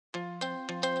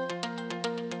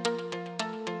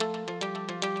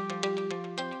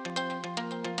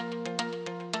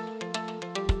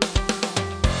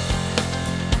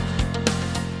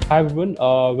Hi everyone,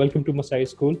 welcome to Masai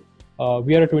School.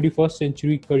 We are a 21st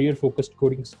century career-focused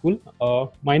coding school.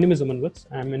 My name is Aman Vats.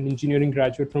 I'm an engineering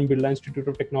graduate from Birla Institute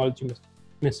of Technology,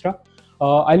 Misra.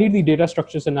 I lead the data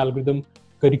structures and algorithm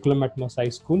curriculum at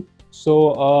Masai School.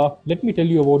 So let me tell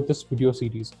you about this video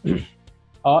series.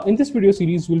 In this video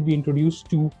series, we'll be introduced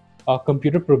to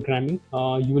computer programming.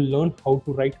 You will learn how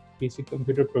to write basic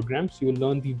computer programs. You will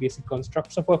learn the basic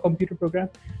constructs of a computer program,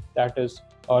 that is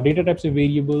data types and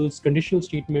variables, conditional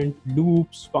statement,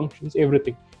 loops, functions,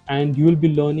 everything. And you will be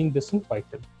learning this in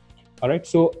Python. All right,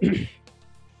 so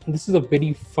this is a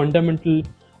very fundamental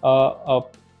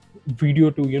video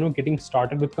to getting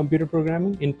started with computer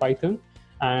programming in Python.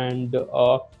 And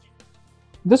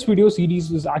this video series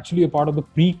is actually a part of the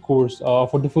pre-course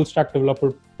for the full stack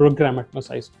developer program at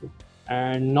Masai School.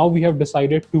 And now we have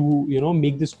decided to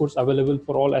make this course available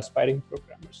for all aspiring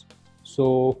programmers.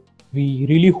 So we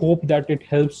really hope that it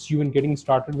helps you in getting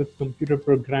started with computer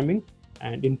programming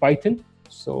and in Python.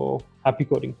 So happy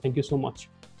coding. Thank you so much.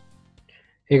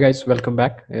 Hey guys, welcome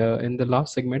back. In the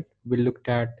last segment, we looked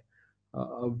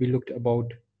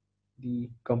about the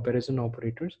comparison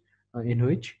operators in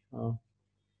which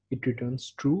it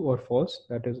returns true or false.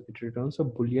 That is, it returns a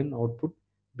Boolean output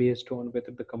based on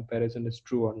whether the comparison is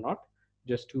true or not.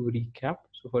 Just to recap,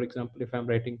 so for example, if I'm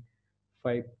writing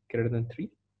 5 greater than 3,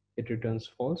 it returns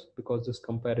false because this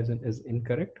comparison is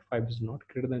incorrect. 5 is not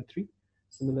greater than 3.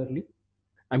 Similarly,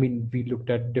 we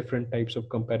looked at different types of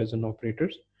comparison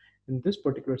operators. In this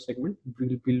particular segment,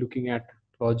 we'll be looking at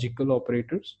logical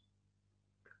operators,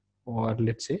 or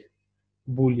let's say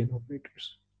Boolean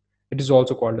operators. It is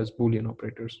also called as Boolean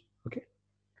operators. Okay.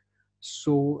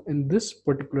 So in this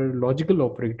particular logical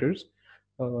operators,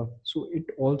 so it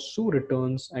also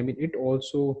returns, it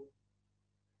also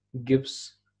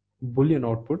gives Boolean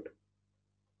output.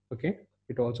 Okay.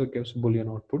 It also gives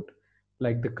Boolean output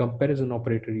like the comparison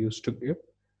operator used to give.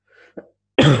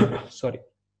 Sorry.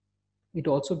 It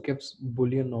also gives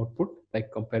Boolean output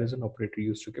like comparison operator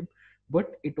used to give,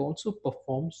 but it also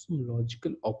performs some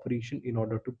logical operation in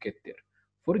order to get there.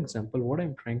 For example, what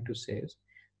I'm trying to say is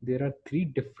there are 3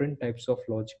 different types of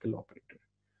logical operator.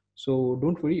 So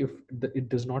don't worry if it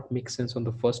does not make sense on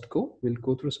the first go. We'll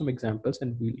go through some examples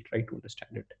and we'll try to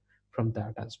understand it from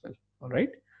that as well. All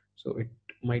right. So it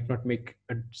might not make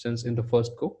sense in the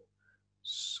first go.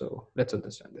 So let's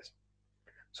understand this.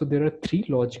 So there are 3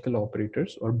 logical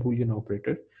operators or Boolean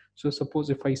operator. So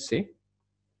suppose if I say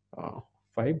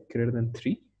 5 greater than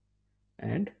 3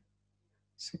 and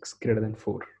 6 greater than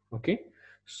 4. Okay.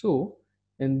 So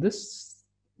in this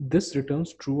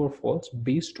returns true or false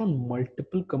based on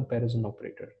multiple comparison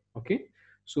operator. Okay.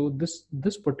 So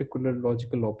this particular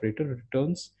logical operator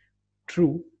returns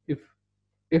true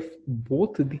if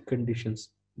both the conditions,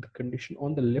 the condition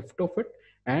on the left of it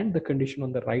and the condition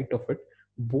on the right of it,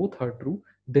 both are true,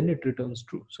 then it returns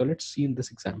true. So let's see in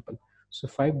this example. So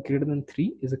 5 greater than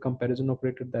 3 is a comparison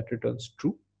operator that returns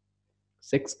true.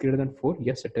 6 greater than 4,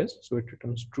 yes it is, so it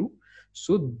returns true.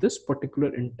 So this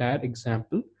particular entire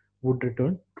example would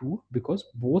return true because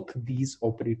both these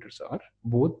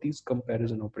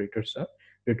comparison operators are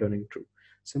returning true.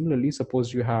 Similarly,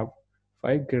 suppose you have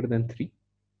 5 greater than 3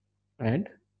 and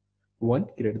 1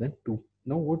 greater than 2.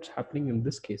 Now what's happening in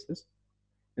this case is,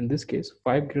 in this case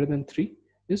 5 greater than 3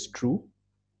 is true,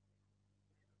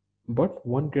 but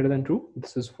 1 greater than 2,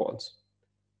 this is false.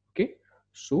 Okay,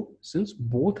 so since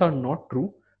both are not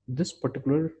true, this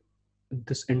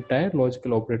entire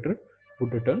logical operator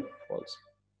would return false.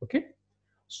 Okay,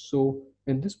 so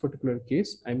in this particular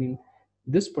case,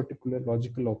 this particular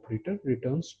logical operator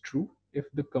returns true if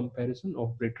the comparison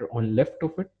operator on left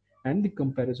of it and the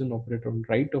comparison operator on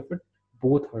right of it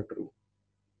both are true.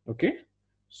 Okay,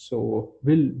 so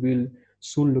we'll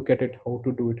soon look at it how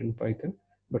to do it in Python,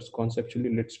 but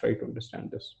conceptually let's try to understand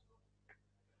this.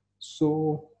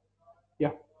 So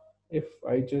yeah, if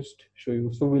I just show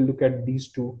you, so we'll look at these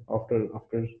two after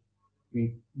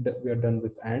we are done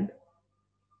with AND.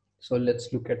 So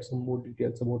let's look at some more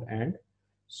details about AND.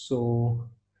 So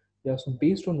yeah, so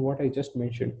based on what I just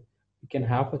mentioned, we can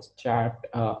have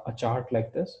a chart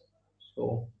like this.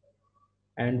 So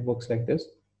AND works like this.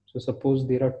 So suppose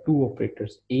there are 2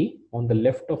 operators, A on the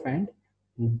left of AND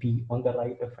and B on the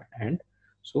right of AND.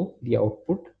 So the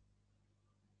output,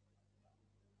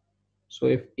 so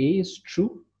if A is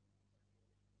true,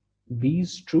 B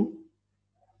is true,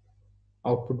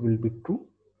 output will be true.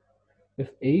 If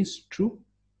A is true,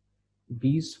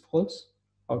 B is false,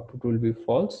 output will be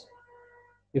false.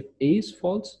 If A is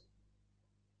false,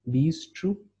 B is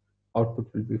true,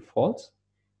 output will be false.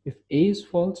 If A is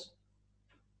false,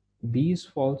 B is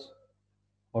false,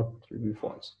 output will be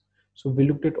false. So we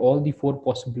looked at all the 4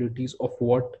 possibilities of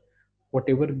what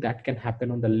whatever that can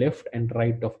happen on the left and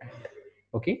right of and.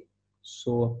 Okay,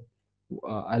 so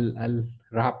I'll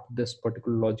wrap this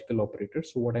particular logical operator.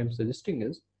 So what I'm suggesting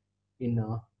is, in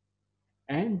a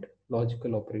and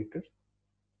logical operator,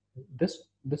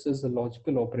 this is a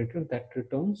logical operator that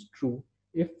returns true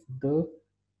if the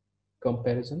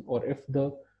comparison, or if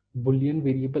the boolean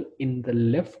variable in the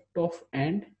left of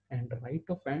and right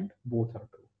of and both are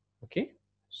true. Okay,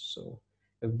 so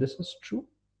if this is true,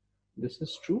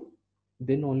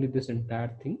 then only this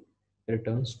entire thing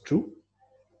returns true.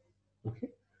 Okay,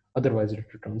 otherwise it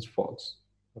returns false.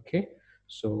 Okay,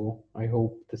 so I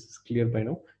hope this is clear by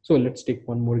now. So let's take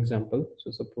one more example.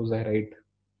 So suppose I write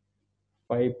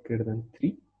 5 greater than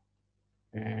 3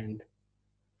 and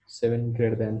 7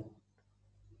 greater than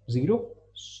 0.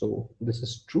 So this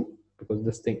is true because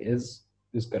this thing is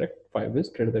correct. 5 is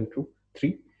greater than true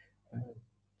 3,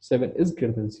 7 is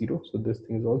greater than 0, so this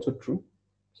thing is also true.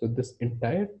 So this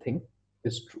entire thing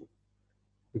is true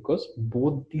because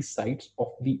both the sides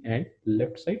of the and,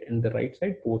 left side and the right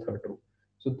side, both are true.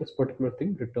 So this particular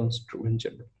thing returns true in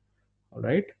general. All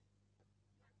right,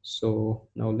 so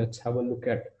now let's have a look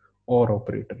at or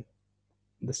operator,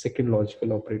 the second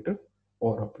logical operator,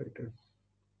 or operator.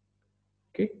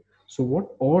 Okay, so what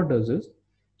or does is,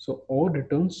 so or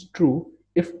returns true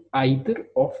if either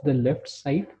of the left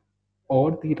side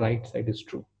or the right side is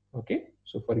true. Okay,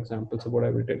 so for example, so what I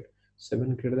will tell,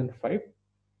 7 greater than 5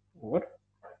 or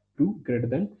 2 greater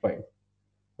than 5.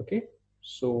 Okay,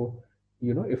 so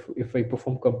if I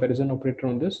perform comparison operator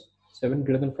on this, 7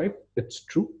 greater than 5, it's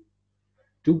true.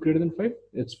 2 greater than 5,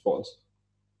 it's false.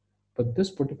 But this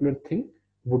particular thing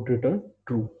would return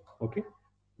true. Okay,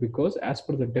 because as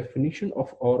per the definition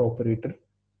of or operator,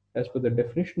 as per the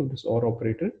definition of this or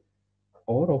operator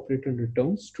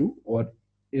returns true, or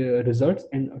results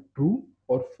in a true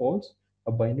or false,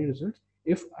 a binary result,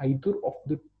 if either of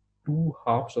the two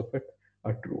halves of it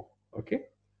are true. Okay,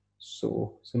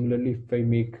 so similarly, if I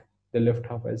make the left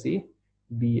half as a,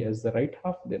 b as the right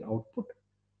half, then output,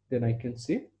 then I can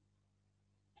say,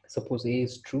 suppose a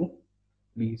is true,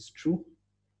 b is true,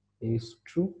 a is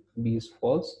true, b is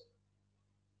false,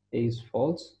 a is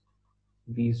false,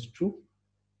 b is true,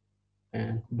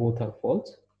 and both are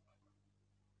false.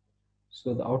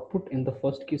 So the output in the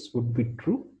first case would be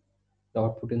true, the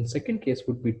output in second case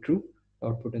would be true, the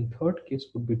output in third case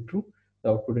would be true, the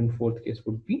output in fourth case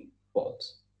would be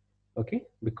false. Okay,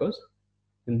 because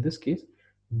in this case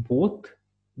both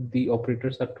the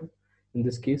operators are true. In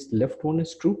this case, left one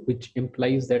is true, which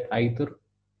implies that either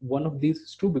one of these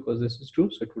is true, because this is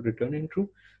true, so it would return in true.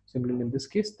 Similarly, in this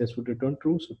case, this would return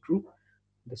true, so true.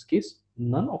 In this case,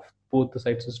 none of both the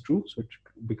sides is true, so it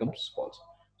becomes false.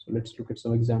 So let's look at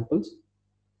some examples.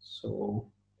 So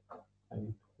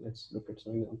let's look at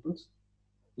some examples.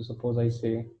 So suppose I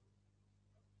say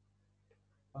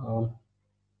um,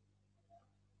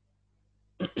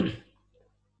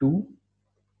 2.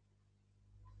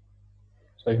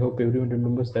 So I hope everyone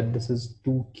remembers that this is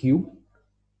 2 cube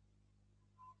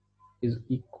is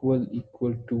equal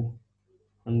to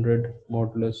 100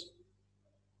 modulus,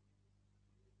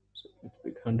 so let's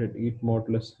pick 108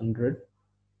 modulus 100,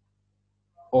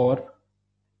 or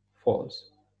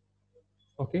false.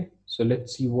 Okay, so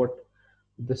let's see what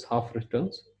this half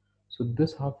returns. So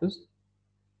this half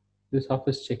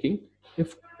is checking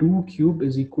if 2 cube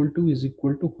is equal to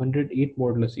 108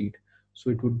 modulus 8.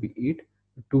 So it would be 8.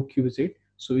 2 cube is 8.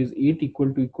 So is 8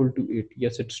 equal to 8?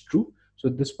 Yes, it's true. So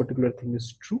this particular thing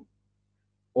is true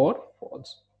or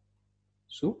false.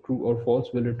 So true or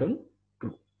false will return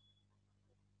true.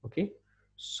 Okay,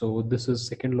 so this is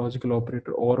second logical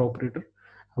operator, or operator.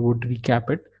 I would recap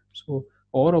it. So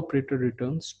or operator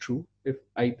returns true if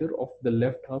either of the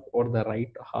left half or the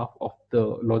right half of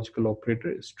the logical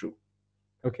operator is true.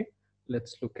 Okay,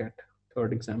 let's look at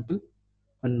third example,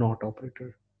 a not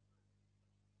operator.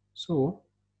 So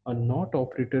a not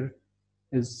operator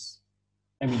is,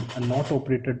 a not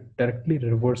operator directly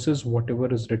reverses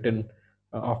whatever is written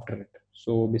after it.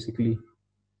 So basically,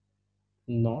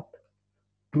 not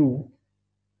true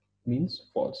means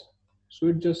false. So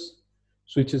it just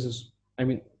switches,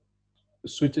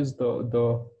 switches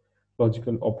the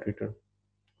logical operator.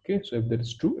 Okay, so if that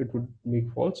is true, it would make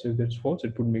false. If that's false,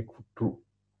 it would make true.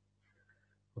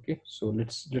 Okay, so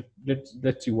let's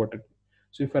see what it.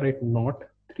 So if I write not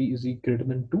 3 is greater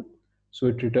than 2, so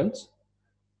it returns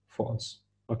false.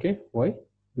 Okay, why?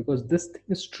 Because this thing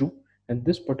is true, and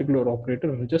this particular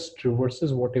operator just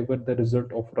reverses whatever the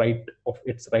result of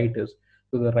its right is.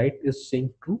 So the right is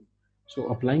saying true, so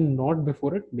applying not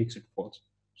before it makes it false.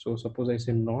 So suppose I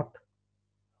say not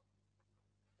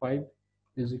 5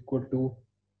 is equal to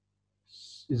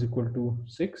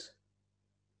 6,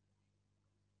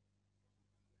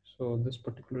 So this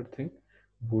particular thing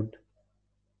would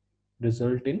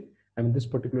result in, this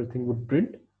particular thing would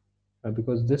print,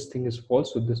 because this thing is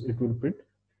false, so this it will print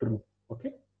true.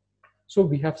 Okay. So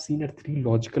we have seen a three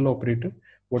logical operator.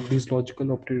 What these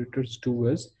logical operators do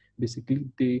is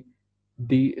basically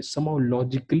they somehow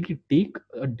logically take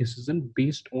a decision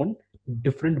based on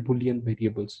different Boolean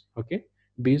variables. Okay,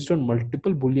 based on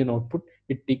multiple Boolean output,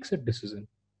 it takes a decision.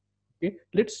 Okay,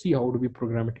 let's see how do we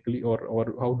programmatically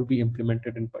or how do we implement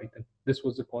it in Python. This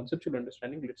was the conceptual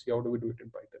understanding. Let's see how do we do it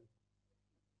in Python.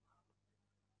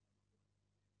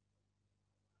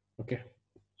 Okay,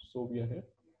 so we are here.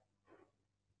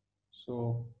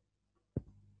 So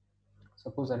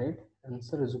suppose I write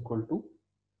answer is equal to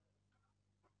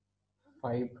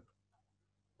 5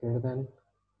 greater than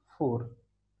 4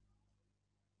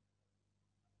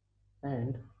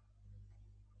 and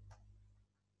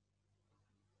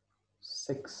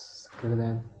 6 greater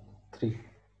than 3.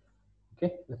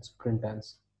 Okay, let's print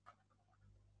answer.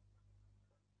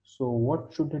 So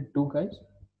what should it do, guys?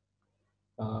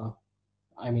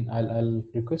 I'll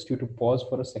request you to pause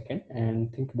for a second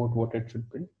and think about what it should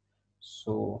print.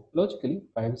 So logically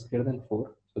 5 is greater than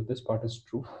 4, so this part is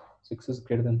true. 6 is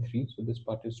greater than 3, so this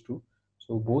part is true.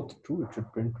 So both true, it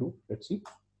should print true. Let's see.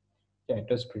 Yeah, it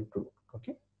does print true.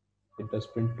 Okay, it does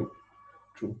print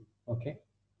true. Okay,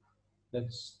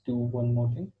 let's do one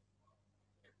more thing.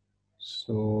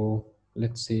 So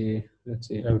let's say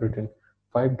I've written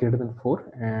 5 greater than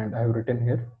 4 and I've written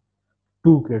here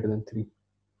 2 greater than 3.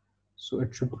 So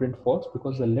it should print false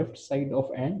because the left side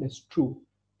of AND is true,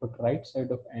 but right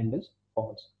side of AND is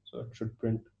false. So it should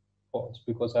print false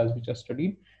because as we just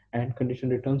studied, AND condition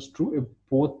returns true if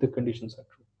both the conditions are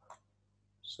true.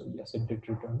 So yes, it did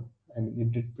return,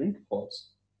 it did print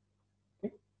false.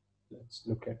 Okay, let's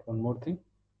look at one more thing.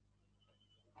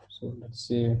 So let's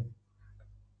say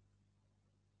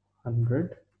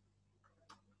 100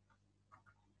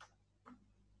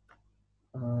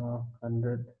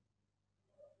 100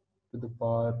 to the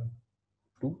power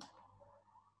 2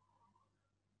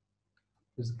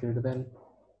 is greater than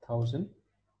 1000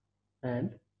 and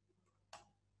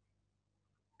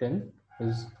 10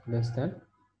 is less than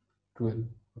 12.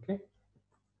 Okay,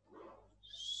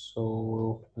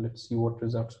 so let's see what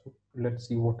results. Let's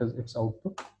see what is its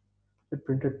output. It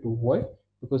printed 2. Why?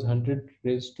 Because 100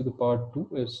 raised to the power 2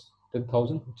 is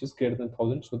 10,000, which is greater than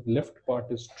 1000. So the left part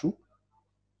is true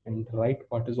and the right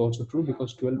part is also true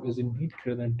because 12 is indeed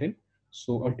greater than 10.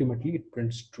 So ultimately it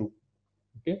prints true.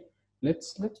 Okay,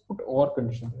 let's put OR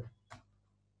condition there.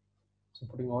 So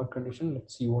putting OR condition,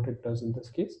 let's see what it does in this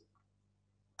case.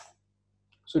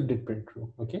 So it did print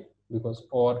true. Okay, because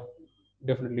OR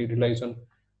definitely relies on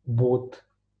both.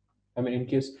 In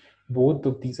case both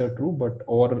of these are true, but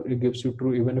OR it gives you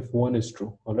true even if one is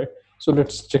true. All right, so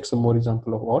let's check some more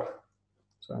example of OR.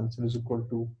 So answer is equal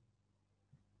to,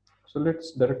 so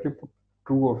let's directly put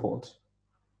true or false.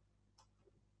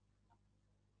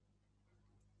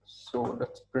 So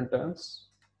let's print ans.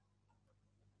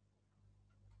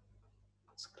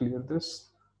 Let's clear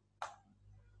this.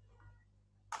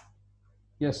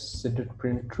 Yes, it did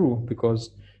print true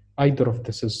because either of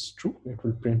this is true. It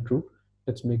will print true.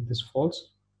 Let's make this false.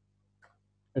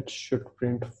 It should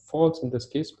print false in this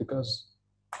case because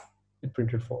it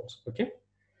printed false. Okay,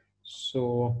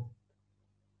 so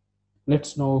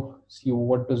let's now see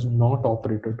what does not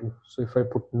operator do. So if I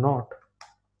put not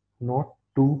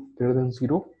 2 greater than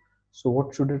 0, so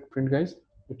what should it print, guys?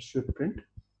 It should print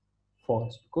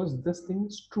false because this thing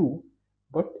is true,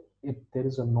 but if there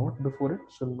is a not before it,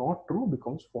 so not true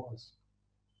becomes false.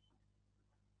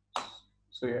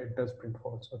 So yeah, it does print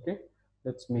false. Okay,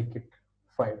 let's make it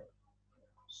 5.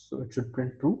 So it should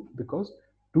print true because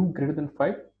 2 greater than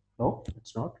 5, no,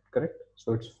 it's not correct,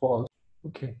 so it's false.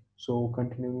 Okay, so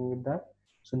continuing with that,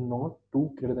 so not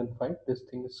 2 greater than 5, this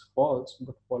thing is false,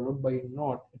 but followed by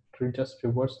not, it just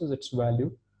reverses its value,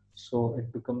 so it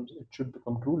should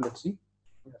become true. Let's see.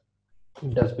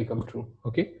 It does become true.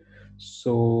 Okay,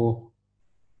 so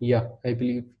yeah, I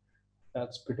believe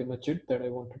that's pretty much it that I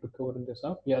wanted to cover in this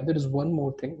app. Yeah, there is one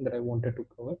more thing that I wanted to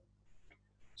cover.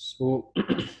 So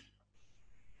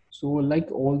so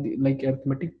like all the like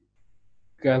arithmetic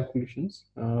calculations,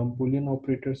 Boolean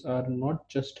operators are not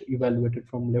just evaluated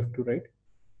from left to right.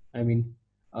 I mean,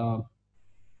 uh,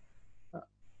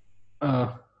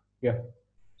 uh, yeah.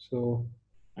 So,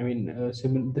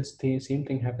 same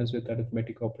thing happens with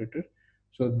arithmetic operator.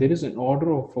 So there is an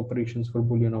order of operations for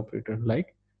Boolean operator.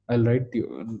 Like I'll write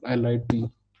the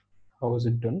how is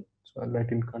it done. So I'll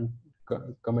write in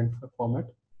comment format.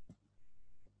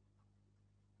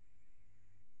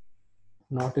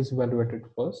 Not is evaluated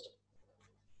first.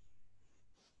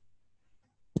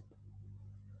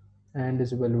 and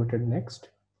is evaluated next,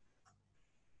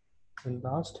 and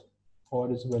last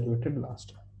or is evaluated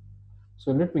last.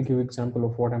 So let me give example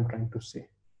of what I'm trying to say.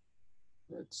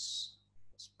 Let's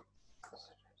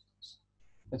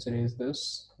let's erase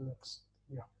this.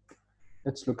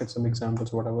 Let's look at some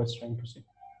examples what I was trying to say.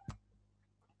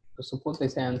 So suppose I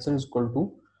say answer is equal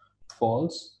to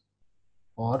false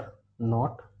or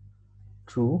not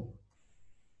true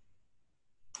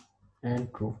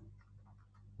and true.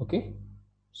 Okay,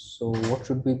 so what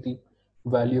should be the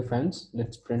value of ans?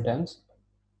 Let's print ans.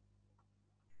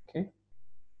 Okay,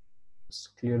 let's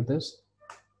clear this.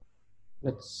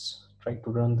 Let's try to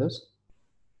run this.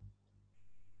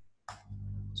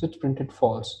 So it's printed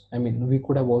false. I mean, we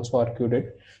could have also argued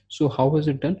it. So how is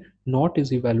it done? Not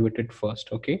is evaluated first.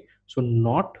 Okay, so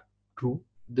not true,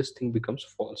 this thing becomes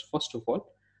false first of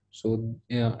all. So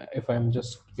if I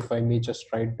may just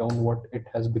write down what it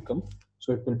has become,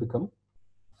 so it will become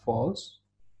false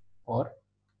or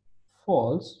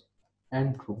false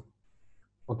and true.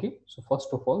 Okay, so first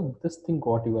of all this thing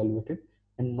got evaluated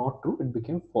and not true, it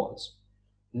became false.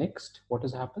 Next, what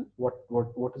has happened?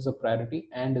 What is the priority?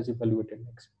 And is evaluated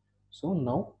next. So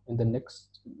now in the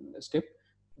next step,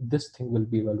 this thing will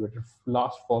be evaluated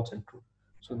last, false and true.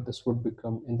 So this would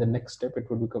become, in the next step it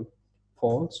would become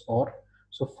false or,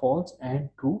 so false and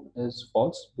true is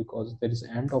false because there is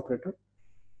and operator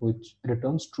which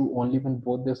returns true only when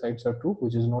both the sides are true,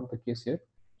 which is not the case here.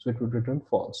 So it would return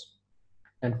false,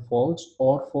 and false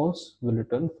or false will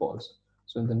return false.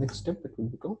 So in the next step it will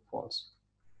become false.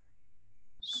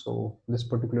 So this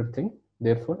particular thing,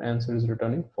 therefore answer is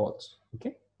returning false.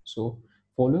 Okay, so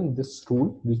following this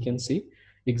rule we can say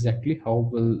exactly how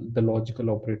will the logical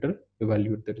operator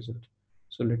evaluate the result.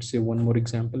 So let's say one more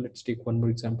example. Let's take one more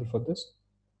example for this.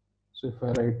 So if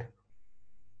I write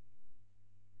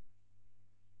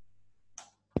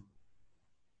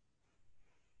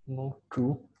not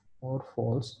true or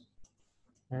false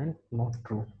and not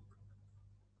true.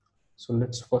 So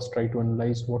let's first try to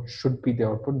analyze what should be the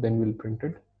output, then we'll print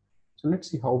it. So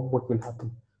let's see how what will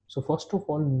happen. So first of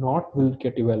all, not will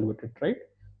get evaluated, right?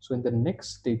 So in the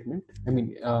next statement,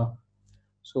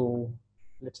 so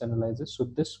let's analyze this. So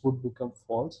this would become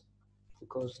false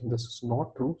because this is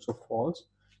not true. So false,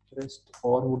 rest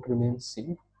or would remain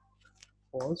same,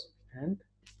 false, and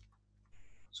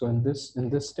so in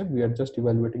this step we are just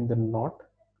evaluating the not.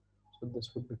 So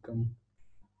this would become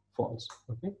false.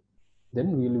 Okay.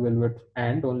 Then we will evaluate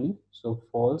and only. So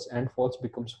false and false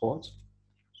becomes false,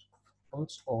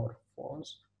 false or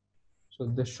false. So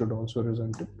this should also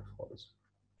result in false.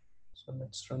 So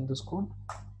let's run this code.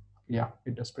 Yeah,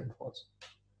 it does print false.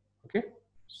 Okay.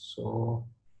 So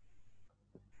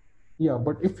yeah,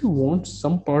 but if you want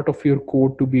some part of your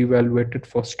code to be evaluated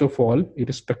first of all,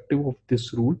 irrespective of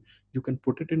this rule, you can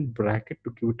put it in bracket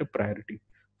to give it a priority.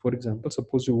 For example,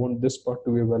 suppose you want this part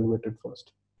to be evaluated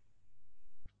first.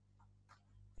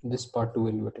 This part to be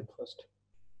evaluated first.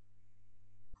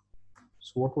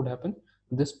 So what would happen?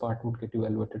 This part would get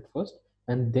evaluated first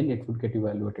and then it would get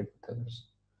evaluated with others.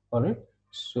 All right.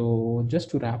 So just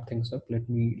to wrap things up,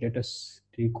 let us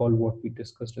recall what we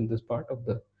discussed in this part of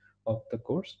the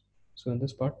course. So in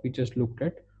this part, we just looked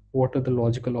at what are the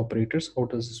logical operators, how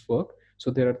does this work.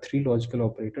 So there are three logical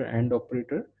operator: and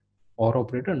operator, or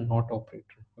operator, not operator.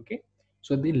 Okay.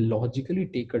 So they logically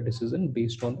take a decision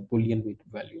based on the Boolean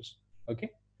values. Okay.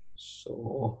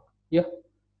 So yeah,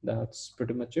 that's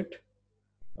pretty much it.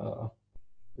 uh,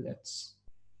 let's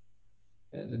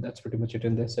that's pretty much it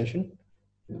in this session.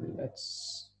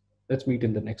 let's let's meet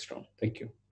in the next round. Thank you.